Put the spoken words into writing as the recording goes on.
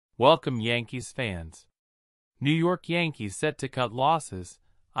Welcome Yankees fans. New York Yankees set to cut losses,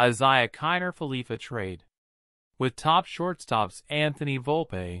 Isiah Kiner-Falefa trade. With top shortstops Anthony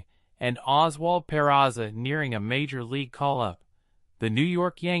Volpe and Oswald Peraza nearing a major league call-up, the New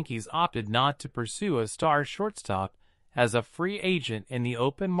York Yankees opted not to pursue a star shortstop as a free agent in the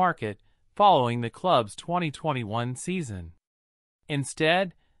open market following the club's 2021 season.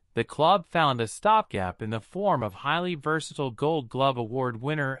 Instead, the club found a stopgap in the form of highly versatile Gold Glove Award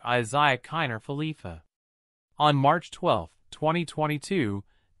winner Isiah Kiner-Falefa. On March 12, 2022,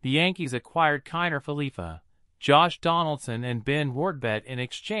 the Yankees acquired Kiner-Falefa, Josh Donaldson and Ben Rortvedt in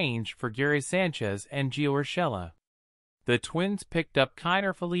exchange for Gary Sanchez and Gio Urshela. The Twins picked up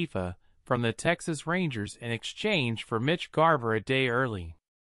Kiner-Falefa from the Texas Rangers in exchange for Mitch Garver a day early.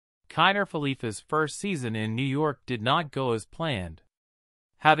 Kiner-Falefa's first season in New York did not go as planned.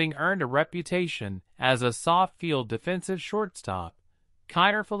 Having earned a reputation as a soft-field defensive shortstop,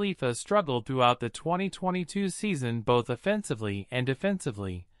 Kiner-Falefa struggled throughout the 2022 season both offensively and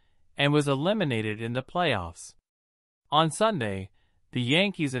defensively, and was eliminated in the playoffs. On Sunday, the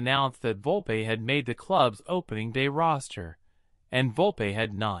Yankees announced that Volpe had made the club's opening day roster, and Volpe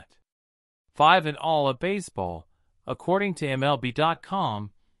had not. 5-all of baseball, according to MLB.com,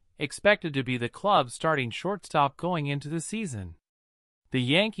 expected to be the club's starting shortstop going into the season. The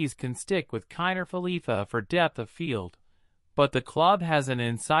Yankees can stick with Kiner-Falefa for depth of field, but the club has an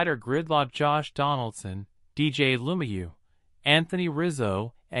insider gridlock Josh Donaldson, DJ LeMahieu, Anthony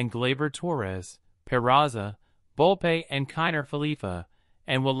Rizzo, and Gleyber Torres, Peraza, Volpe, and Kiner-Falefa,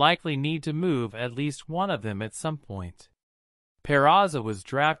 and will likely need to move at least one of them at some point. Peraza was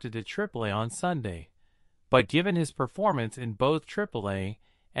drafted to AAA on Sunday, but given his performance in both AAA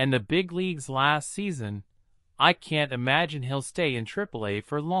and the big leagues last season, I can't imagine he'll stay in AAA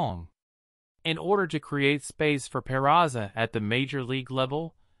for long. In order to create space for Peraza at the major league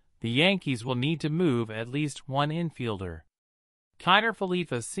level, the Yankees will need to move at least one infielder.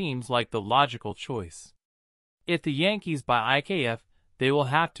 Kiner-Falefa seems like the logical choice. If the Yankees buy YANKES, they will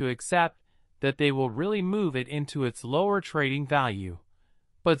have to accept that they will really move it into its lower trading value.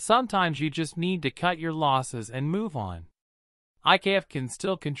 But sometimes you just need to cut your losses and move on. YANKES can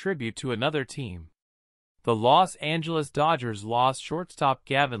still contribute to another team. The Los Angeles Dodgers lost shortstop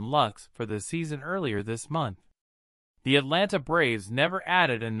Gavin Lux for the season earlier this month. The Atlanta Braves never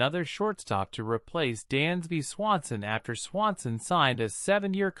added another shortstop to replace Dansby Swanson after Swanson signed a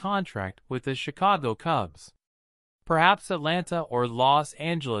 7-year contract with the Chicago Cubs. Perhaps Atlanta or Los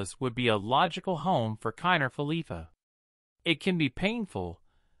Angeles would be a logical home for Kiner-Falefa. It can be painful,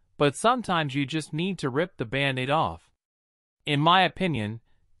 but sometimes you just need to rip the Band-Aid off. In my opinion,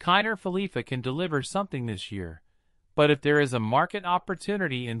 Kiner-Falefa can deliver something this year, but if there is a market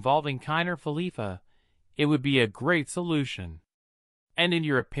opportunity involving Kiner-Falefa, it would be a great solution. And in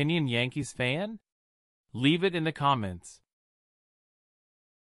your opinion, Yankees fan? Leave it in the comments.